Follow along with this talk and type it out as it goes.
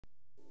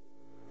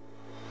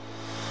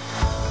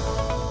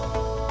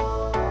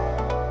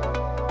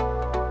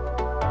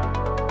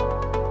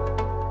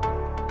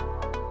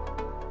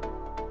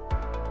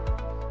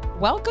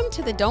Welcome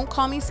to the Don't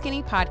Call Me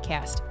Skinny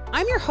podcast.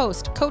 I'm your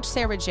host, Coach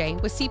Sarah J.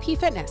 with CP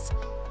Fitness.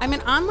 I'm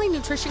an online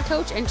nutrition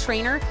coach and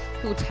trainer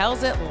who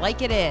tells it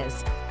like it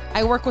is.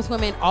 I work with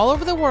women all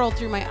over the world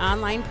through my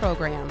online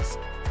programs.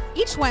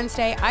 Each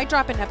Wednesday, I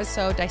drop an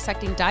episode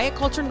dissecting diet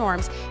culture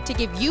norms to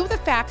give you the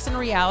facts and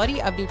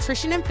reality of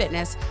nutrition and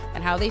fitness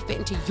and how they fit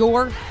into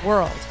your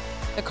world.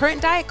 The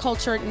current diet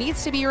culture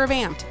needs to be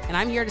revamped, and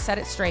I'm here to set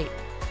it straight.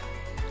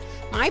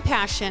 My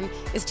passion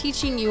is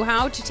teaching you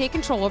how to take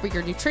control over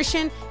your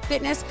nutrition,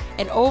 fitness,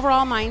 and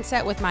overall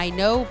mindset with my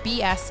no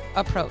BS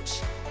approach.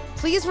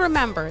 Please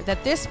remember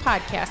that this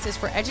podcast is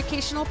for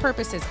educational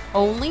purposes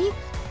only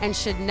and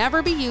should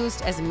never be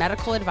used as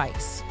medical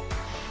advice.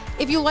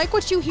 If you like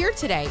what you hear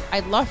today,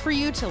 I'd love for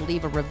you to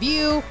leave a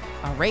review,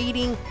 a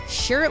rating,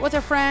 share it with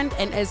a friend,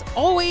 and as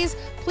always,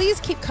 please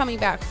keep coming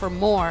back for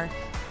more.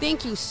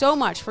 Thank you so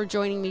much for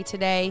joining me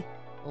today.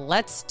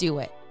 Let's do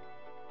it.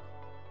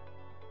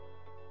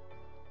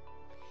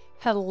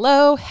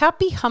 Hello,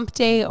 happy hump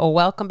day.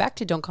 Welcome back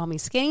to Don't Call Me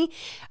Skinny.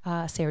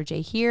 Sarah J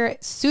here.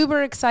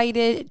 Super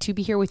excited to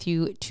be here with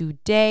you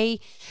today.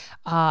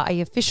 I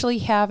officially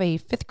have a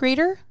fifth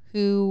grader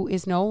who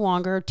is no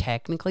longer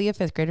technically a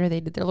fifth grader.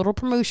 They did their little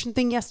promotion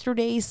thing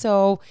yesterday.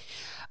 So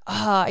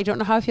I don't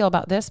know how I feel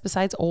about this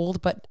besides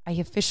old, but I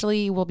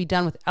officially will be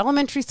done with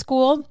elementary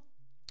school.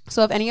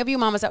 So if any of you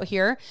mamas out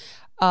here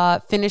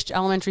finished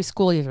elementary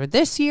school either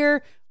this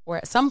year or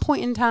at some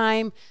point in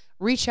time,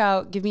 reach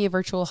out, give me a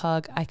virtual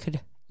hug. I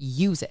could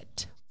use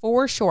it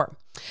for sure.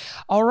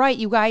 All right,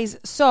 you guys.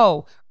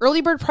 So early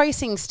bird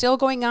pricing still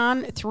going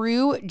on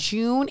through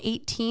June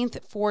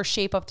 18th for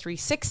Shape Up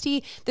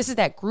 360. This is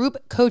that group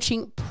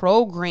coaching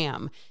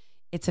program.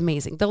 It's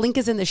amazing. The link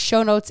is in the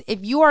show notes. If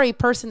you are a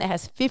person that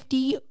has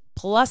 50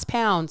 plus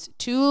pounds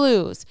to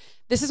lose,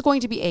 this is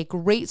going to be a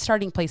great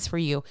starting place for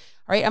you. All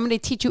right, I'm going to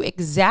teach you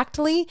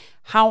exactly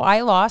how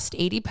I lost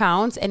 80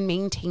 pounds and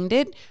maintained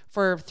it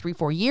for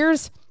 3-4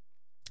 years.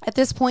 At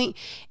this point,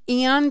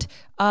 and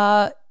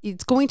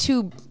it's going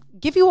to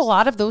give you a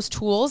lot of those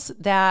tools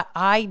that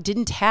I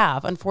didn't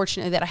have,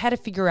 unfortunately, that I had to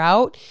figure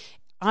out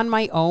on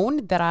my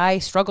own that I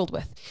struggled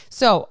with.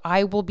 So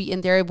I will be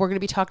in there. We're going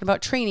to be talking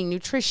about training,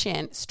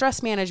 nutrition,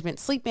 stress management,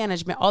 sleep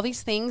management, all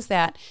these things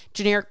that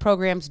generic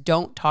programs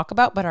don't talk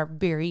about, but are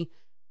very,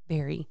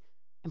 very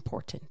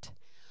important.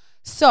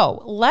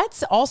 So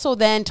let's also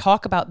then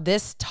talk about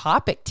this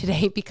topic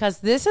today,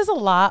 because this is a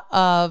lot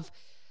of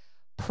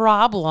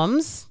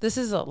problems. This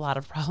is a lot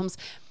of problems.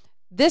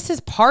 This is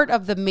part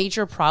of the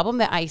major problem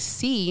that I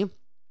see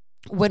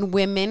when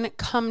women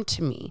come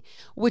to me,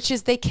 which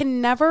is they can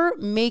never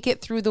make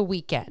it through the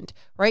weekend,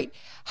 right?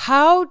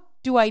 How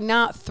do I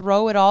not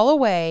throw it all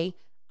away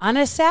on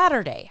a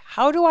Saturday?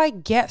 How do I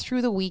get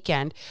through the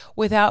weekend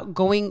without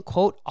going,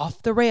 quote,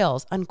 off the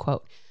rails,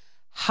 unquote?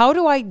 How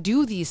do I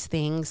do these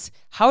things?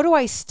 How do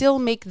I still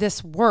make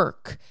this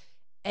work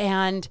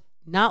and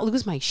not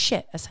lose my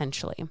shit,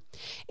 essentially?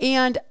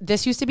 And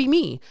this used to be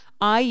me.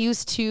 I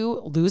used to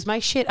lose my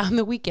shit on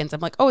the weekends. I'm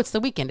like, oh, it's the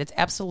weekend. It's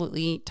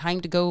absolutely time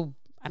to go,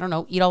 I don't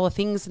know, eat all the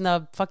things in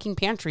the fucking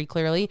pantry,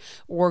 clearly,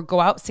 or go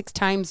out 6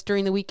 times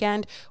during the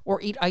weekend,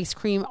 or eat ice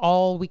cream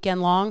all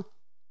weekend long.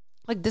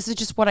 Like, this is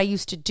just what I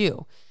used to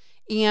do.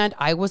 And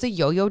I was a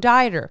yo-yo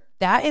dieter.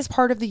 That is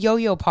part of the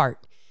yo-yo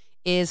part,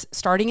 is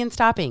starting and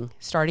stopping,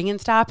 starting and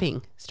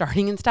stopping,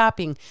 starting and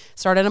stopping.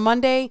 Start on a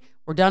Monday,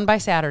 we're done by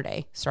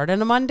Saturday. Start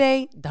on a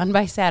Monday, done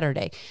by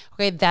Saturday.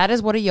 Okay, that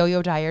is what a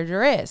yo-yo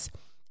dieter is.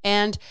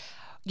 And,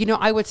 you know,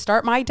 I would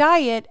start my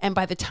diet, and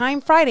by the time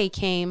Friday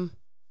came,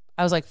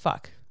 I was like,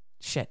 fuck,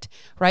 shit,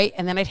 right?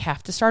 And then I'd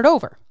have to start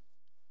over.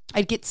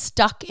 I'd get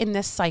stuck in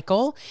this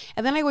cycle,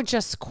 and then I would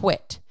just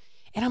quit.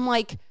 And I'm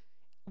like,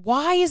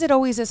 why is it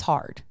always this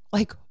hard?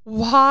 Like,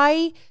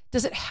 why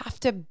does it have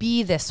to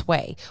be this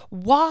way?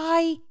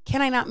 Why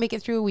can I not make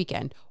it through a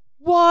weekend?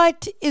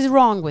 What is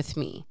wrong with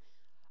me?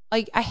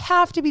 Like, I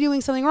have to be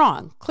doing something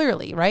wrong,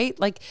 clearly, right?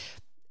 Like,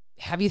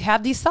 have you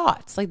had these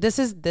thoughts? Like, this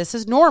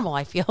is normal,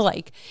 I feel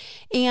like.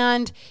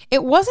 And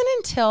it wasn't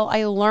until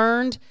I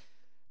learned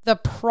the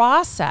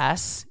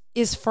process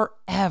is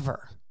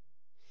forever.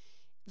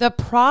 The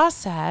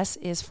process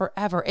is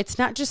forever. It's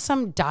not just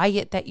some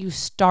diet that you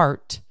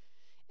start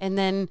and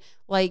then,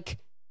 like,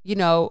 you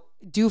know,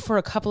 do for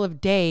a couple of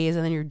days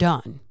and then you're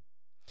done.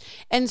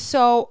 And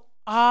so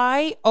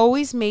I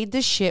always made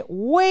this shit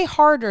way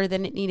harder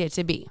than it needed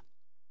to be.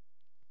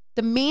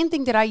 The main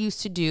thing that I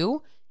used to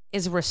do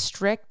is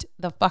restrict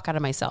the fuck out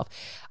of myself.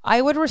 I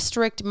would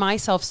restrict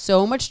myself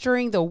so much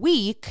during the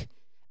week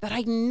that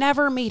I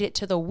never made it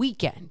to the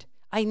weekend.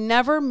 I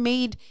never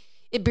made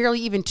it barely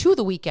even to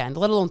the weekend,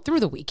 let alone through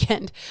the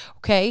weekend.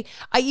 Okay.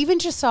 I even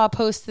just saw a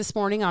post this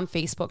morning on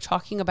Facebook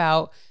talking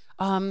about,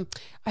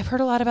 I've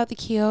heard a lot about the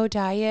keto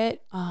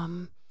diet.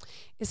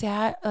 Is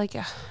that like,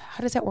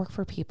 how does that work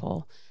for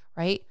people?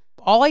 Right.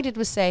 All I did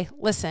was say,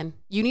 listen,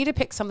 you need to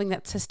pick something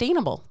that's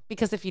sustainable,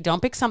 because if you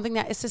don't pick something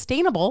that is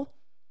sustainable,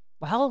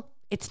 well,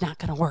 it's not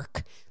going to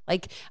work.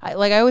 Like I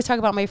always talk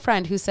about my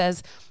friend who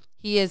says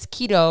he is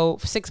keto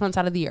 6 months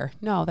out of the year.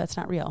 No, that's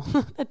not real.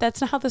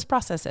 That's not how this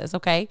process is.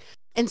 Okay.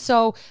 And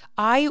so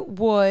I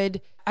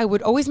would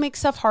always make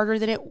stuff harder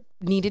than it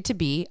needed to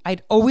be.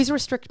 I'd always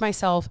restrict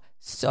myself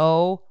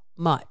so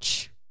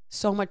much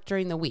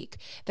during the week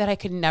that I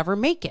could never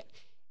make it.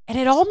 And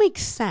it all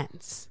makes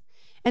sense.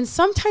 And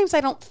sometimes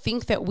I don't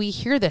think that we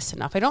hear this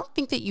enough. I don't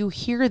think that you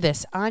hear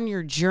this on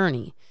your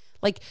journey.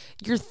 Like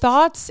your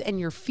thoughts and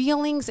your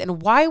feelings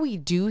and why we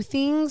do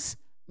things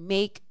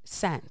make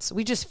sense.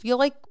 We just feel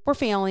like we're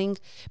failing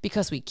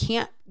because we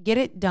can't get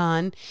it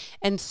done.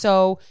 And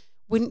so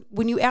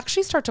when you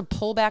actually start to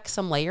pull back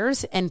some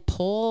layers and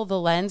pull the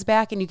lens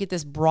back and you get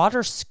this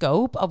broader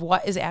scope of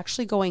what is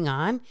actually going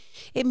on,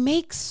 it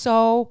makes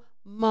so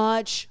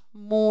much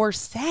more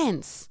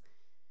sense.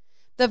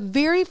 The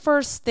very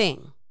first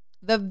thing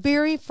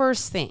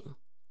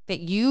that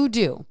you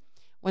do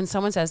when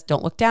someone says,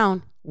 don't look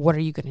down, what are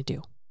you going to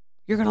do?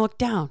 You're going to look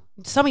down.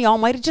 Some of y'all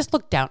might have just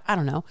looked down. I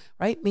don't know,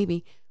 right?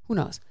 Maybe, who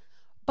knows?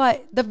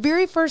 But the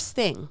very first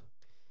thing,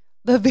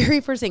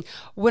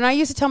 when I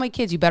used to tell my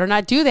kids, you better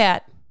not do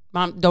that.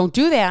 Mom, don't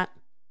do that.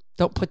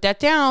 Don't put that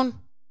down.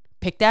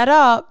 Pick that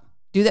up.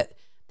 Do that.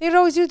 They'd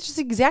always do just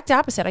the exact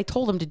opposite I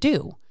told them to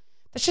do.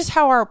 That's just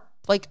how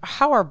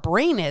our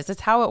brain is.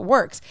 It's how it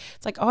works.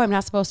 It's like, oh, I'm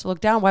not supposed to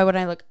look down. Why would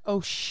I look? Oh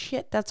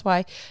shit. That's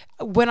why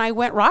when I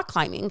went rock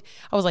climbing,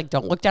 I was like,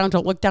 don't look down,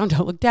 don't look down,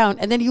 don't look down.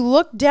 And then you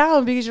look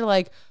down because you're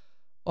like,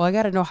 well, I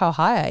got to know how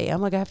high I am.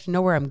 Like I have to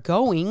know where I'm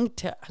going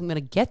I'm going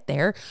to get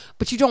there,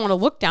 but you don't want to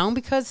look down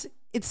because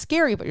it's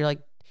scary, but you're like,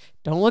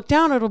 don't look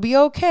down. It'll be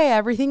okay.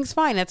 Everything's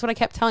fine. That's what I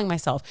kept telling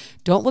myself.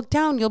 Don't look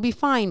down. You'll be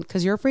fine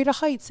because you're afraid of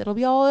heights.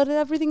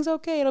 Everything's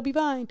okay. It'll be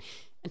fine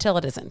until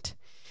it isn't,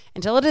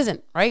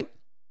 right?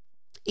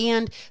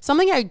 And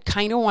something I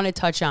kind of want to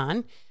touch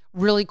on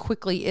really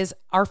quickly is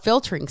our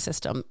filtering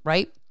system,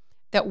 right?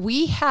 That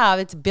we have,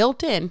 it's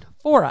built in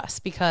for us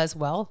because,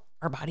 well,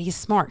 our body is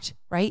smart,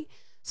 right?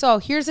 So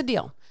here's the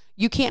deal.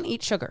 You can't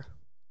eat sugar.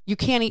 You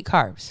can't eat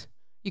carbs.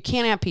 You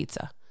can't have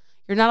pizza.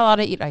 You're not allowed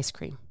to eat ice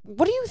cream.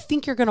 What do you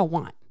think you're going to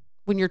want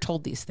when you're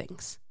told these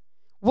things?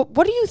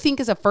 What do you think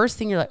is the first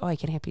thing you're like, oh, I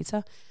can't have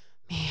pizza?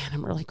 Man,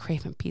 I'm really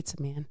craving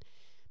pizza, man.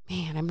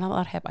 Man, I'm not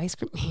allowed to have ice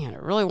cream. Man, I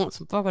really want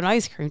some fucking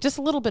ice cream. Just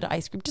a little bit of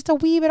ice cream. Just a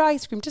wee bit of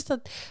ice cream. Just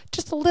a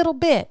little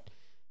bit.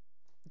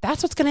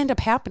 That's what's going to end up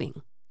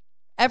happening.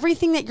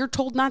 Everything that you're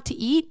told not to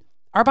eat,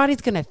 our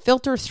body's going to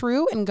filter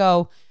through and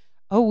go,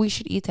 oh, we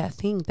should eat that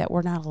thing that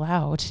we're not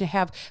allowed to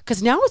have.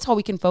 Because now it's all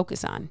we can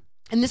focus on.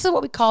 And this is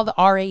what we call the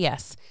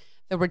RAS,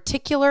 the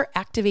reticular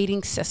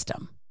activating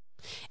system.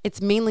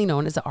 It's mainly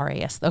known as the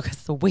RAS, though, because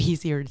it's way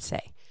easier to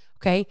say.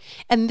 Okay.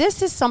 And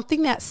this is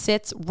something that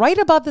sits right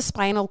above the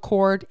spinal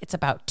cord. It's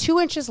about 2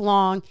 inches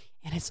long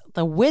and it's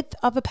the width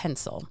of a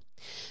pencil.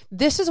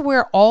 This is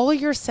where all of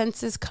your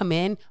senses come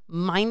in,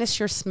 minus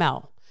your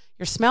smell.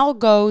 Your smell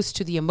goes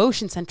to the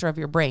emotion center of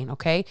your brain.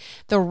 Okay.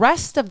 The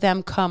rest of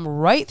them come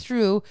right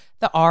through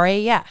the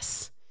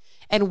RAS.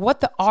 And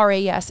what the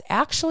RAS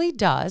actually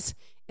does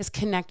is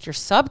connect your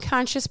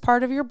subconscious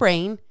part of your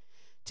brain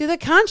to the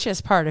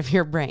conscious part of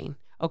your brain.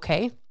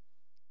 Okay.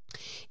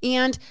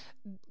 And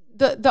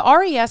the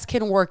RAS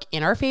can work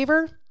in our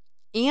favor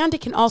and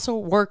it can also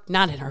work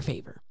not in our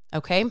favor.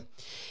 Okay.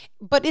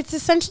 But it's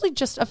essentially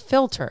just a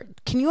filter.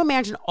 Can you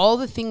imagine all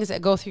the things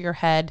that go through your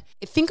head?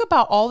 Think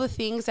about all the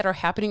things that are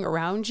happening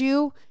around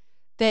you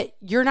that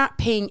you're not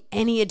paying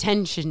any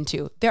attention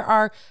to. There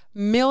are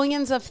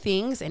millions of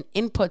things and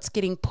inputs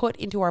getting put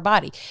into our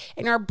body.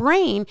 And our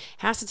brain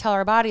has to tell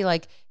our body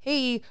like,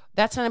 hey,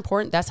 that's not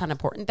important. That's not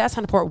important. That's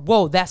not important.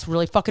 Whoa, that's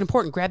really fucking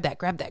important. Grab that,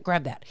 grab that,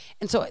 grab that.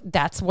 And so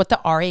that's what the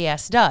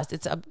RAS does.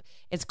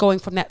 It's going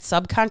from that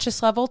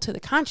subconscious level to the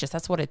conscious.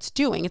 That's what it's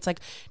doing. It's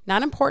like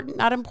not important,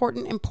 not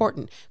important,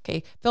 important.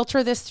 Okay,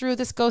 filter this through,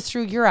 this goes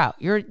through, you're out.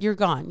 You're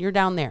gone. You're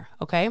down there.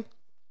 Okay?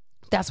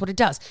 That's what it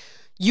does.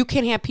 You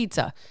can't have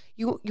pizza.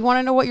 You want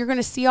to know what you're going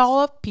to see all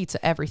of?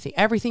 Pizza, everything.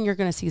 Everything you're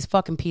going to see is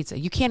fucking pizza.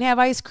 You can't have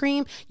ice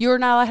cream. You're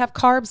not allowed to have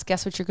carbs.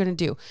 Guess what you're going to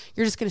do?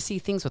 You're just going to see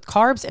things with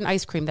carbs and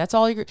ice cream. That's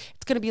all it's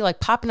going to be like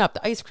popping up.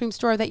 The ice cream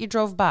store that you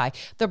drove by,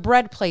 the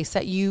bread place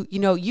that you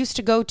used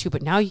to go to,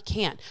 but now you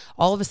can't.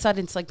 All of a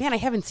sudden it's like, man, I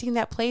haven't seen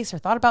that place or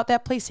thought about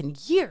that place in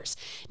years.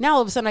 Now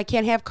all of a sudden I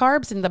can't have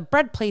carbs and the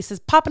bread place is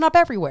popping up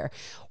everywhere.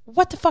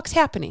 What the fuck's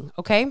happening?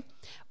 Okay.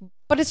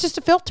 But it's just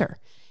a filter.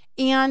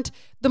 And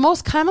the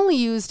most commonly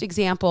used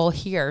example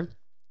here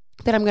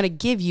that I'm going to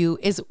give you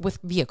is with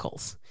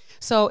vehicles.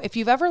 So if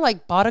you've ever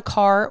bought a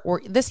car,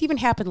 or this even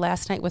happened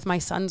last night with my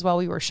sons while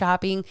we were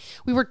shopping,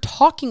 we were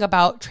talking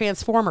about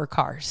Transformer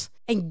cars.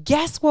 And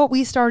guess what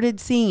we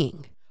started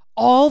seeing?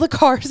 All the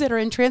cars that are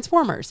in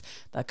Transformers,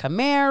 the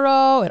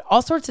Camaro and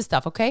all sorts of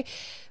stuff. Okay.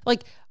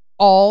 Like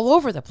all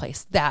over the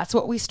place. That's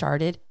what we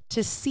started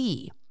to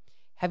see.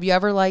 Have you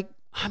ever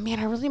oh man,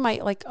 I really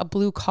might like a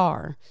blue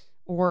car,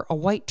 or a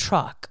white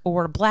truck,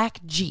 or a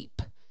black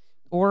Jeep,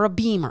 or a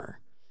Beamer.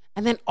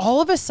 And then all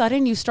of a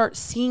sudden you start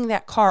seeing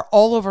that car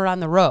all over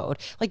on the road.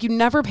 Like you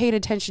never paid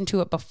attention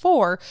to it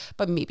before,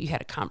 but maybe you had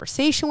a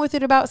conversation with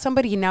it about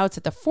somebody and now it's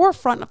at the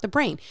forefront of the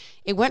brain.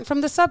 It went from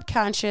the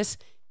subconscious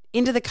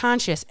into the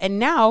conscious. And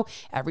now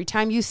every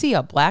time you see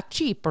a black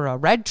Jeep or a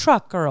red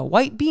truck or a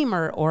white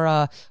Beamer or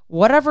a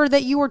whatever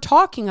that you were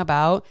talking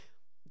about,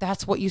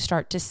 that's what you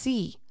start to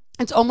see.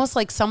 It's almost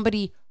like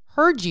somebody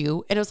heard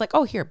you and it was like,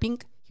 oh, here,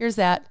 bink, here's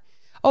that.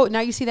 Oh, now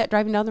you see that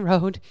driving down the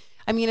road.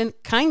 I mean, and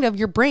kind of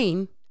your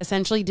brain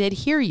essentially did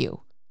hear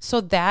you. So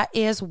that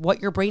is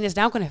what your brain is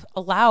now going to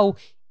allow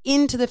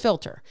into the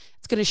filter.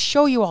 It's going to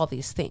show you all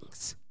these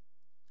things.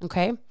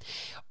 Okay.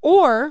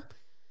 Or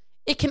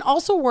it can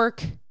also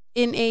work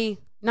in a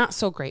not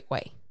so great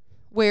way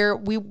where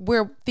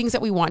things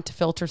that we want to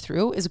filter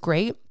through is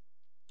great.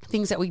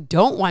 Things that we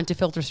don't want to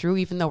filter through,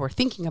 even though we're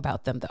thinking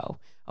about them though.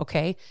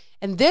 Okay.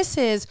 And this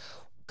is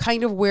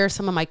kind of where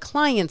some of my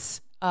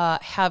clients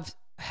have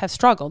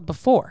struggled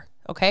before.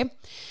 Okay.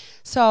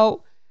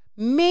 So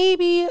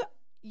maybe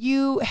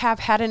you have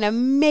had an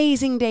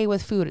amazing day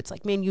with food. It's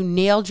like, man, you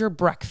nailed your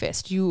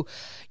breakfast. You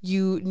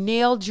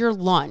nailed your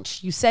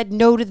lunch. You said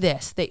no to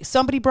this.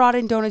 Somebody brought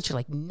in donuts. You're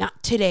like,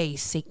 not today,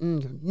 Satan.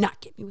 You're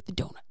not getting me with the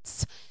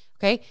donuts.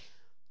 Okay.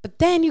 But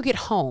then you get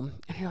home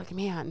and you're like,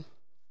 man,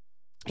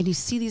 and you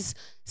see these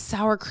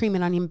sour cream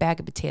and onion bag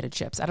of potato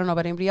chips. I don't know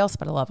about anybody else,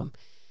 but I love them.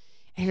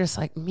 And you're just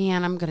like,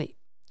 man, I'm going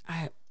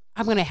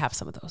to have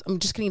some of those. I'm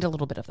just going to eat a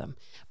little bit of them.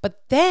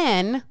 But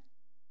then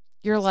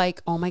you're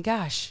like, oh my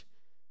gosh,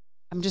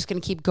 I'm just going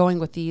to keep going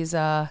with these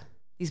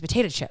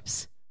potato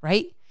chips,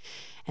 right?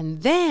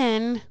 And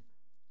then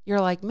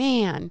you're like,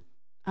 man,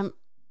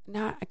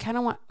 I kind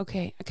of want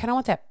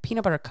that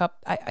peanut butter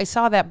cup. I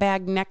saw that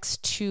bag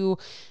next to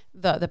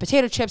the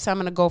potato chips. I'm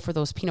going to go for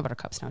those peanut butter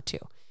cups now too.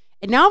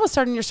 And now all of a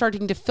sudden you're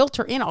starting to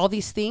filter in all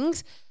these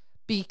things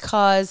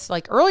because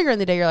like earlier in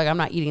the day, you're like, I'm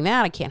not eating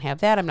that. I can't have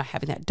that. I'm not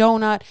having that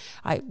donut.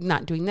 I'm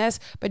not doing this.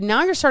 But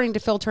now you're starting to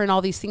filter in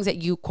all these things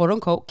that you quote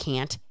unquote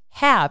can't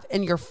have.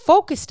 And you're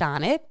focused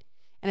on it.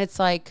 And it's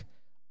like,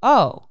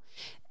 oh.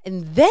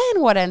 And then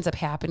what ends up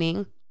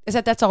happening is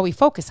that that's all we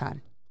focus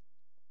on.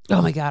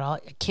 Oh my God,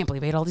 I can't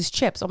believe I ate all these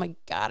chips. Oh my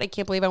God, I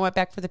can't believe I went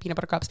back for the peanut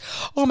butter cups.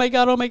 Oh my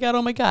God, oh my God,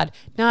 oh my God.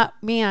 Not,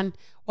 man,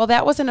 well,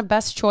 that wasn't a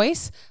best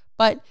choice.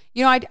 But,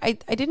 you know, I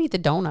didn't eat the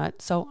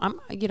donut. So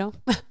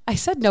I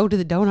said no to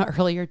the donut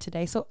earlier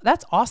today. So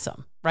that's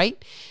awesome,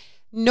 right?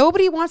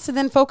 Nobody wants to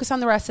then focus on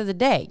the rest of the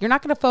day. You're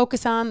not going to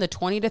focus on the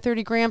 20 to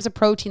 30 grams of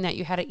protein that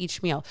you had at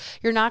each meal.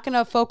 You're not going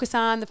to focus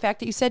on the fact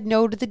that you said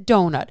no to the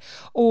donut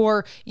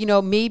or,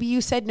 maybe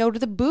you said no to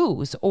the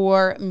booze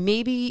or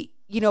maybe,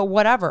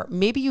 whatever.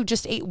 Maybe you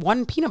just ate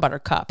one peanut butter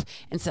cup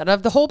instead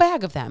of the whole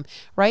bag of them,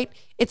 right?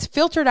 It's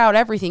filtered out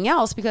everything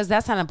else because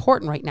that's not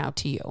important right now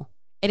to you.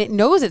 And it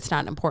knows it's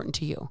not important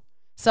to you.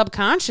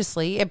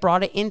 Subconsciously, it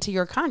brought it into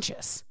your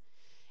conscious.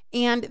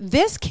 And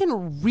this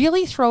can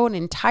really throw an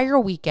entire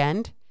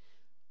weekend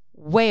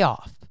way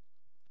off.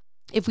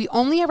 If we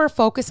only ever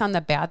focus on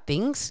the bad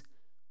things,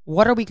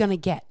 what are we going to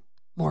get?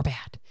 More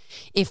bad.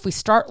 If we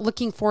start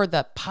looking for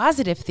the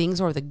positive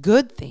things or the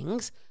good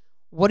things,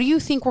 what do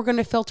you think we're going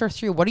to filter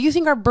through? What do you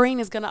think our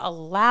brain is going to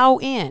allow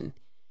in?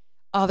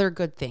 Other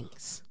good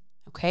things.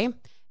 Okay?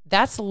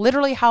 That's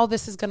literally how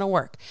this is going to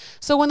work.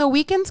 So when the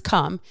weekends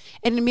come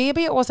and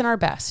maybe it wasn't our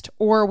best,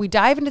 or we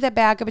dive into that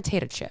bag of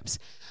potato chips,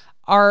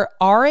 our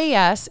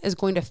RAS is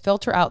going to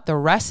filter out the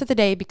rest of the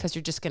day because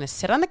you're just going to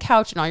sit on the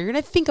couch and all you're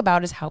going to think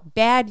about is how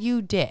bad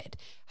you did,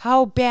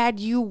 how bad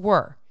you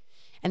were.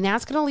 And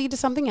that's going to lead to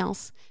something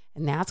else.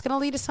 And that's going to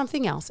lead to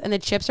something else. And the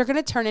chips are going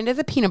to turn into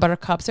the peanut butter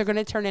cups. They're going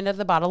to turn into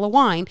the bottle of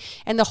wine.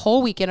 And the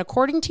whole weekend,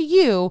 according to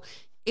you,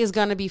 is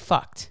going to be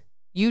fucked.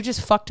 You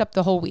just fucked up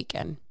the whole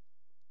weekend.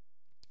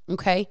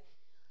 Okay?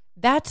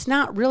 That's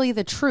not really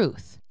the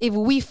truth. If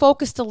we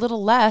focused a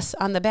little less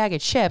on the bag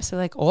of chips, we're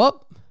like,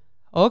 oh,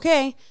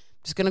 okay, I'm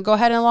just going to go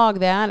ahead and log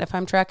that if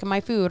I'm tracking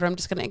my food, or I'm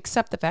just going to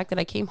accept the fact that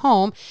I came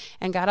home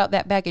and got out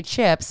that bag of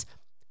chips.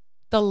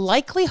 The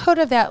likelihood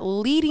of that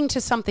leading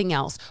to something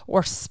else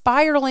or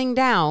spiraling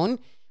down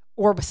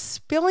or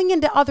spilling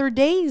into other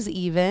days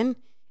even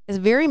is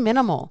very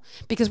minimal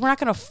because we're not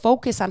going to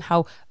focus on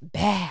how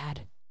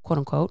bad, quote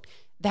unquote,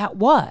 that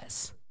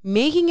was.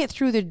 Making it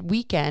through the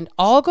weekend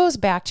all goes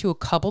back to a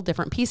couple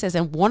different pieces.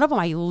 And one of them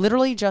I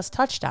literally just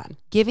touched on,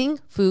 giving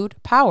food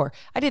power.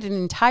 I did an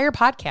entire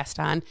podcast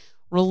on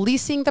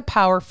releasing the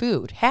power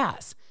food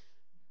has.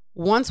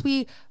 Once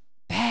we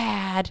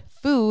bad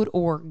food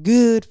or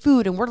good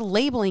food and we're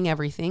labeling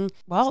everything,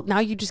 well, now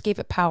you just gave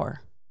it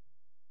power.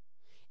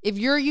 If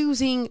you're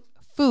using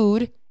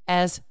food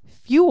as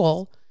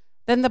fuel,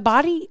 then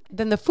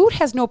the food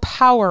has no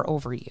power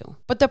over you.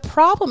 But the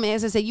problem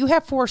is that you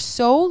have for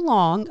so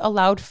long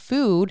allowed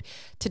food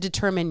to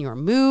determine your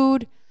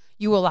mood.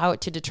 You allow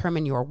it to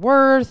determine your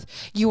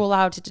worth. You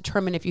allow it to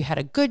determine if you had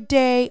a good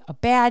day, a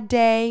bad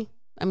day.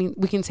 I mean,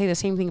 we can say the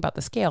same thing about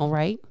the scale,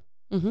 right?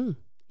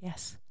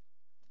 Yes.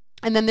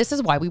 And then this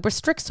is why we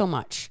restrict so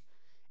much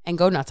and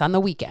go nuts on the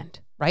weekend,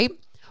 right?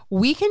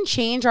 We can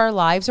change our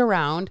lives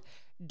around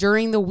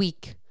during the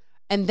week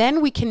And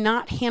then we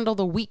cannot handle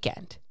the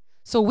weekend.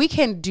 So we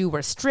can do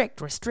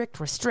restrict.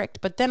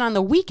 But then on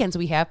the weekends,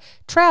 we have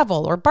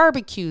travel or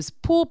barbecues,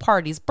 pool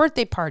parties,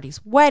 birthday parties,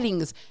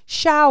 weddings,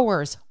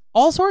 showers,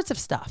 all sorts of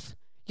stuff.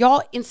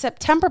 Y'all, in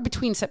September,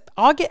 between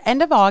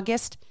end of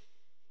August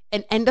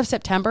and end of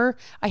September,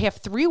 I have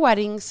 3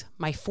 weddings,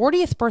 my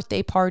 40th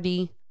birthday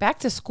party, back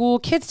to school,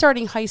 kids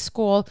starting high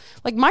school.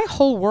 Like, my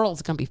whole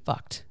world's going to be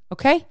fucked,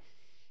 okay?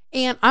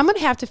 And I'm going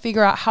to have to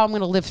figure out how I'm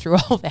going to live through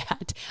all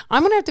that.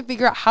 I'm going to have to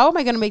figure out how am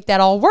I going to make that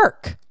all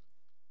work?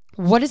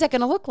 What is that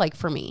going to look like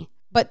for me?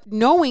 But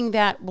knowing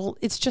that, well,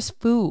 it's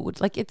just food.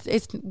 Like,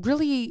 it's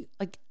really,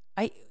 like,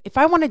 if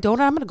I want a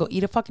donut, I'm going to go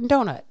eat a fucking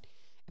donut.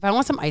 If I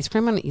want some ice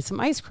cream, I'm going to eat some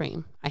ice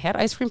cream. I had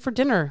ice cream for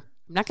dinner.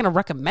 I'm not going to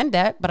recommend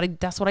that, but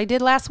that's what I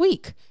did last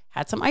week.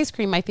 Had some ice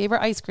cream, my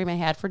favorite ice cream I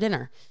had for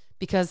dinner,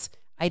 because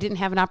I didn't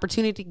have an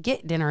opportunity to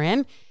get dinner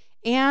in.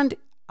 And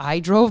I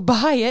drove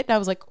by it and I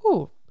was like,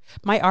 ooh,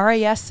 my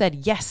RAS said,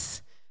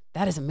 yes,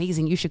 that is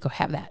amazing. You should go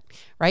have that,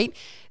 right?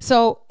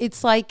 So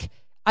it's like,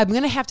 I'm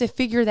going to have to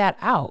figure that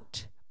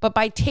out. But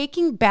by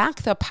taking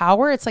back the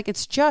power, it's like,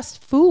 it's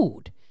just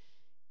food.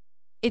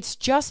 It's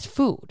just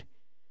food,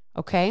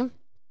 okay?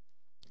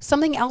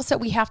 Something else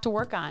that we have to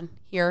work on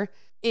here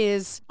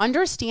is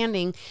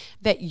understanding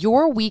that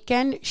your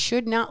weekend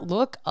should not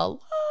look a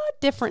lot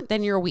different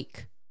than your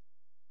week.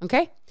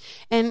 Okay?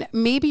 And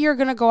maybe you're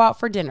going to go out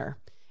for dinner,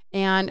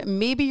 and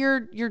maybe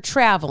you're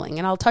traveling,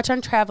 and I'll touch on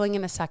traveling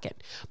in a second,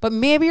 but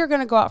maybe you're going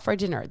to go out for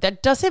dinner.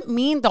 That doesn't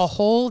mean the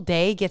whole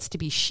day gets to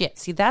be shit.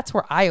 See, that's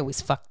where I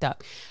always fucked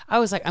up. I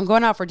was like, I'm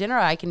going out for dinner.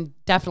 I can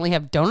definitely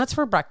have donuts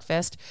for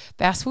breakfast,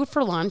 fast food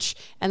for lunch,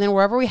 and then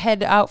wherever we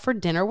head out for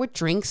dinner with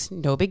drinks,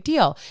 no big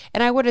deal.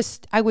 And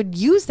I would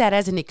use that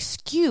as an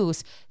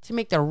excuse to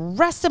make the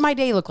rest of my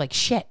day look like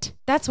shit.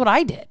 That's what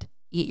I did.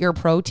 Eat your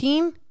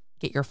protein,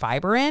 get your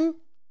fiber in,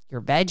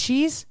 your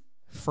veggies,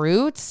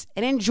 fruits,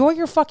 and enjoy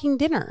your fucking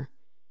dinner.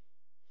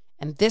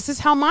 And this is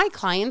how my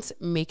clients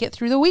make it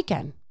through the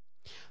weekend.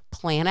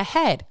 Plan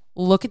ahead.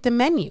 Look at the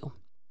menu.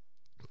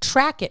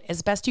 Track it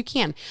as best you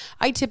can.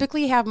 I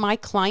typically have my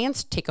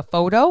clients take a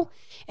photo,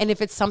 and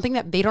if it's something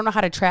that they don't know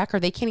how to track or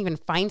they can't even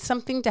find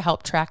something to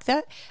help track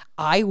that,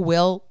 I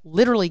will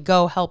literally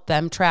go help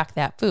them track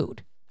that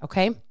food,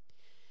 okay?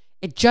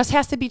 It just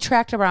has to be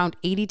tracked around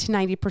 80 to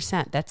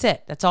 90%. That's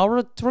it. That's all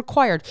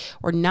required.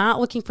 We're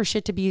not looking for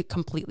shit to be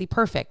completely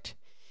perfect.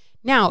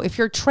 Now, if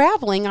you're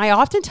traveling, I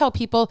often tell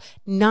people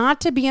not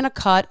to be in a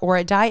cut or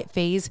a diet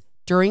phase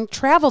during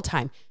travel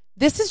time.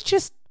 This is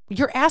just,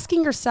 you're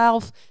asking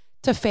yourself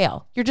to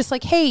fail. You're just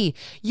like, hey,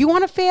 you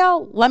want to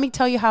fail? Let me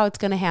tell you how it's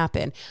going to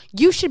happen.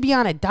 You should be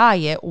on a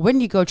diet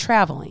when you go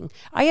traveling.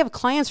 I have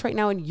clients right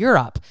now in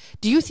Europe.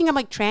 Do you think I'm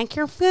like, track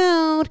your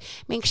food,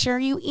 make sure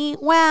you eat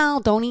well,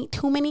 don't eat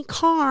too many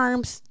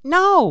carbs?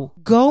 No,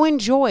 go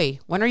enjoy.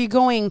 When are you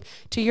going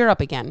to Europe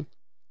again?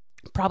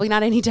 Probably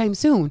not anytime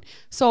soon.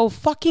 So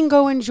fucking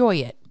go enjoy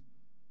it.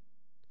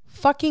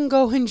 Fucking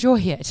go enjoy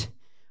it.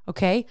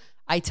 Okay?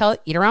 I tell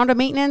it, eat around a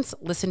maintenance,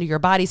 listen to your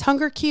body's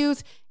hunger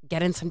cues,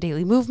 get in some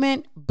daily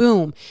movement,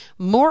 boom.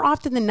 More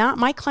often than not,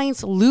 my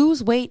clients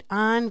lose weight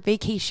on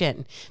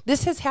vacation.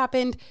 This has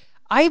happened.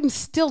 I'm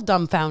still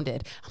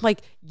dumbfounded. I'm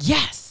like,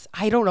 yes,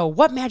 I don't know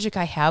what magic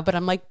I have, but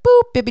I'm like,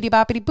 boop, bippity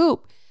boppity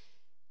boop.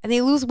 And they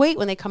lose weight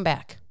when they come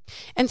back.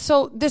 And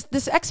so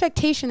this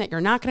expectation that you're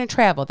not going to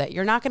travel, that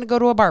you're not going to go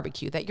to a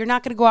barbecue, that you're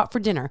not going to go out for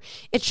dinner,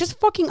 it's just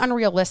fucking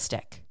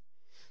unrealistic.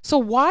 So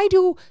why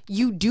do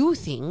you do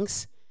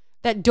things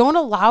that don't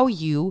allow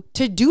you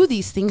to do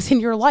these things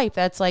in your life?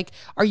 That's like,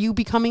 are you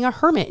becoming a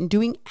hermit and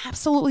doing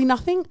absolutely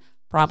nothing?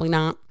 Probably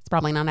not. It's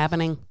probably not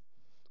happening.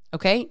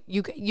 Okay?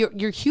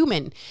 You're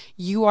human.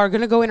 You are going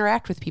to go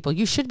interact with people.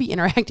 You should be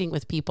interacting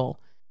with people.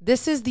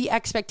 This is the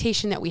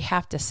expectation that we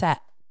have to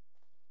set.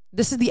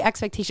 This is the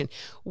expectation.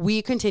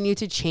 We continue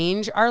to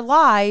change our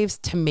lives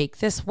to make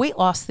this weight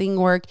loss thing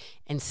work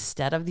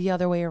instead of the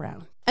other way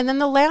around. And then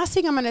the last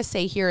thing I'm going to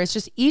say here is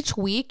just each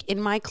week in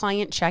my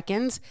client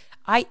check-ins,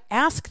 I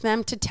ask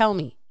them to tell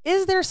me,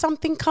 is there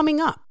something coming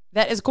up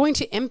that is going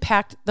to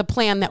impact the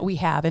plan that we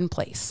have in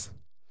place?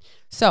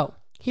 So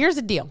here's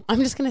the deal. I'm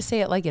just going to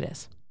say it like it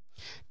is.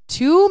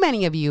 Too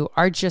many of you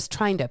are just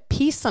trying to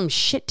piece some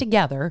shit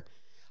together,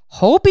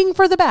 hoping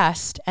for the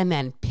best, and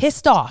then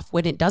pissed off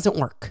when it doesn't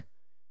work.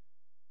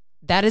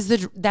 That is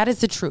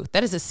the truth.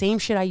 That is the same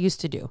shit I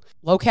used to do.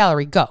 Low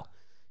calorie, go.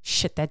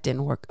 Shit, that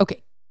didn't work.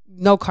 Okay,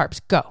 no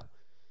carbs, go.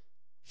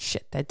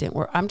 Shit, that didn't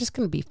work. I'm just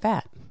going to be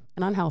fat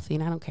and unhealthy,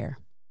 and I don't care.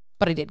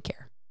 But I did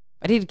care.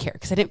 I did care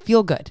because I didn't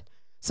feel good.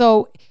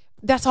 So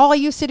that's all I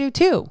used to do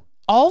too.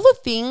 All the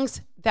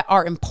things that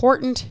are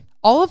important,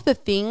 all of the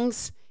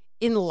things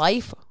in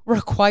life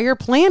require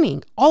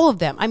planning. All of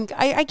them.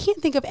 I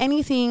can't think of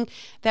anything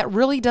that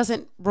really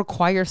doesn't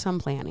require some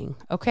planning.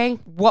 Okay,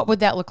 what would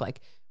that look like?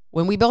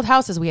 When we build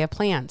houses, we have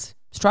plans.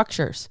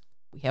 Structures,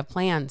 we have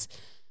plans.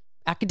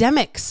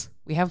 Academics,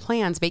 we We have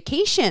plans.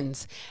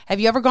 Vacations.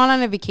 Have you ever gone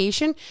on a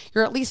vacation?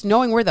 You're at least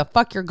knowing where the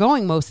fuck you're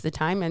going most of the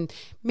time. And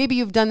maybe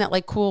you've done that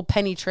like cool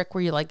penny trick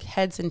where you like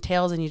heads and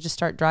tails and you just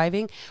start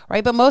driving,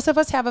 right? But most of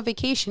us have a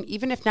vacation,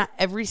 even if not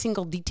every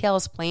single detail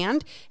is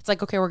planned. It's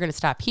like, okay, we're going to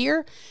stop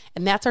here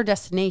and that's our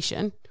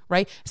destination,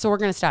 right? So we're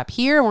going to stop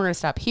here and we're going to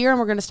stop here and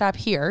we're going to stop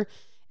here.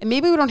 And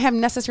maybe we don't have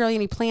necessarily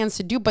any plans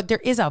to do, but there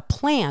is a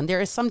plan.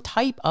 There is some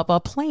type of a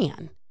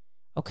plan,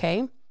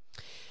 okay?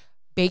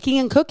 Baking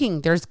and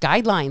cooking, there's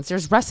guidelines,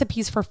 there's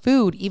recipes for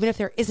food, even if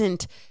there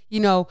isn't,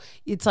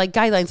 it's like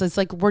guidelines. It's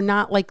like we're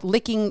not like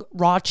licking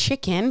raw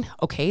chicken,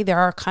 okay? There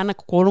are kind of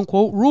quote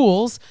unquote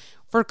rules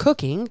for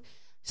cooking.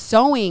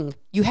 Sewing,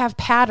 you have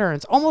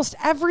patterns. Almost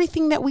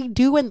everything that we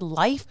do in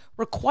life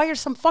requires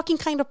some fucking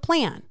kind of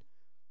plan.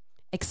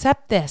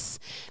 Except this.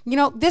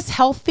 This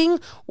health thing,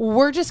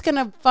 we're just going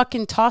to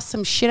fucking toss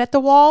some shit at the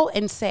wall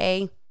and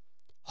say,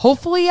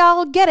 hopefully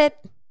I'll get it.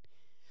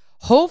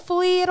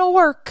 Hopefully it'll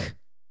work.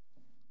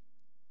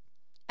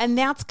 And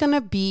that's going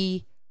to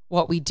be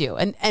what we do.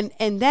 And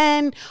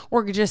then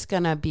we're just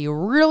going to be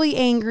really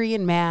angry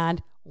and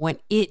mad when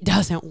it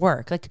doesn't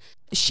work. Like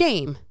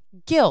shame,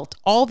 guilt,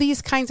 all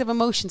these kinds of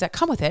emotions that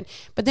come with it.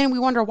 But then we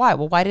wonder why.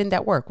 Well, why didn't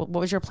that work? Well, what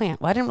was your plan?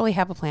 Well, I didn't really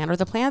have a plan, or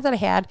the plan that I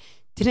had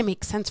didn't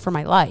make sense for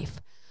my life.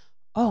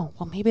 Oh,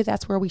 well, maybe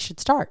that's where we should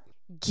start.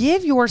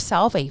 Give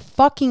yourself a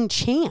fucking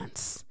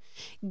chance.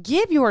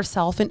 Give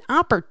yourself an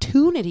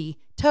opportunity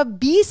to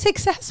be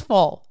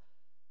successful.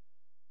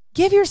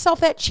 Give yourself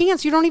that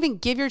chance. You don't even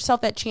give yourself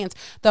that chance.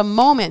 The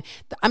moment,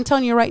 I'm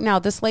telling you right now,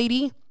 this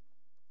lady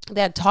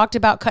that talked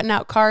about cutting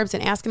out carbs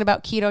and asking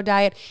about keto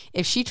diet,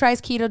 if she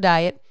tries keto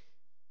diet,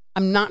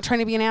 I'm not trying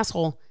to be an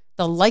asshole.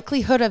 The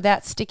likelihood of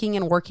that sticking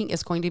and working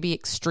is going to be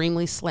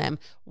extremely slim.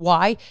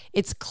 Why?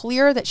 It's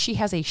clear that she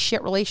has a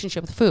shit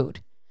relationship with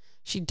food.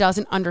 She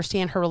doesn't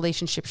understand her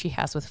relationship she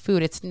has with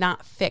food. It's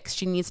not fixed.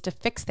 She needs to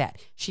fix that.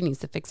 She needs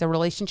to fix a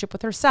relationship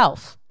with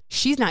herself.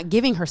 She's not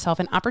giving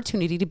herself an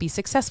opportunity to be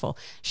successful.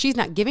 She's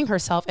not giving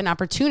herself an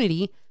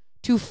opportunity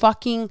to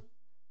fucking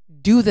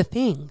do the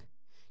thing.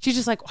 She's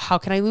just like, how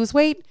can I lose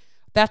weight?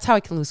 That's how I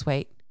can lose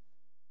weight.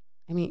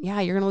 I mean, yeah,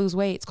 you're going to lose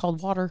weight. It's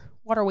called water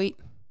weight.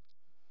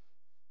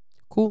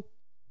 Cool.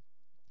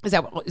 Is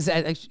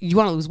that you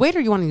want to lose weight or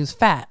you want to lose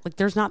fat? Like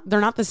they're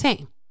not the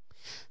same.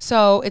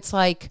 So it's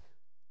like,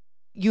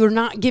 you're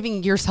not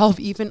giving yourself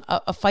even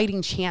a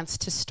fighting chance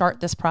to start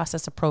this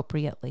process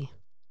appropriately.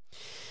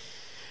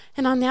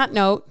 And on that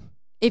note,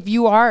 if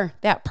you are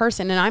that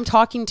person and I'm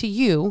talking to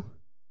you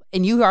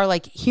and you are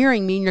like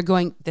hearing me and you're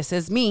going, this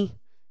is me.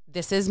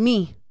 This is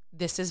me.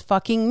 This is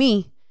fucking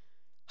me.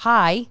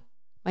 Hi,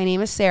 my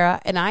name is Sarah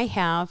and I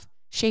have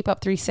Shape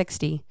Up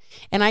 360.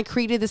 And I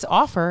created this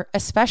offer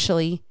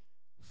especially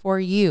for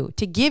you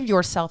to give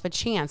yourself a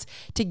chance,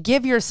 to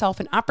give yourself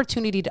an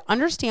opportunity to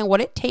understand what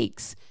it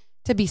takes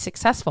to be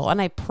successful.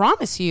 And I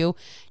promise you,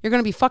 you're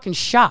going to be fucking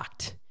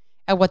shocked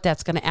at what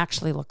that's going to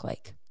actually look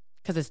like.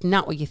 Because it's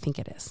not what you think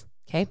it is.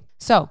 Okay.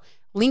 So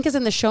link is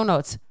in the show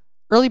notes.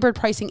 Early bird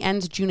pricing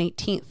ends June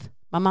 18th,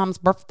 my mom's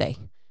birthday.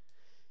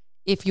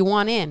 If you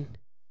want in,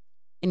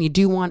 and you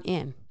do want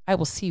in, I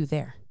will see you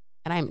there.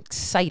 And I'm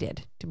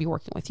excited to be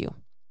working with you.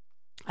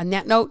 On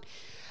that note,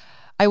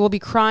 I will be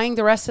crying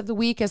the rest of the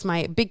week as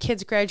my big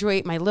kids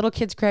graduate, my little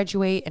kids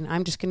graduate, and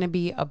I'm just going to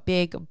be a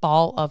big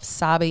ball of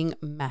sobbing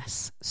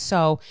mess.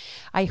 So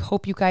I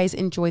hope you guys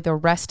enjoy the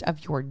rest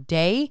of your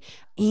day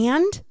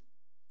and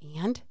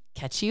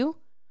catch you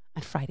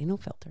on Friday No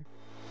Filter.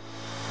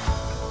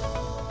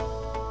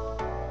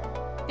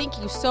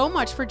 Thank you so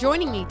much for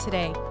joining me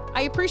today.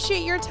 I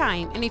appreciate your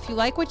time, and if you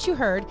like what you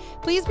heard,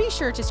 please be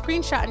sure to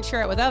screenshot and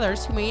share it with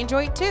others who may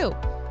enjoy it too.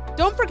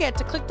 Don't forget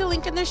to click the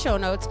link in the show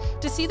notes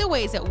to see the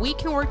ways that we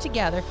can work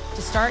together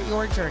to start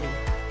your journey.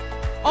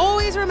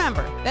 Always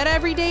remember that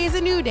every day is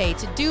a new day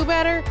to do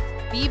better,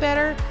 be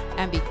better,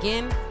 and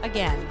begin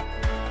again.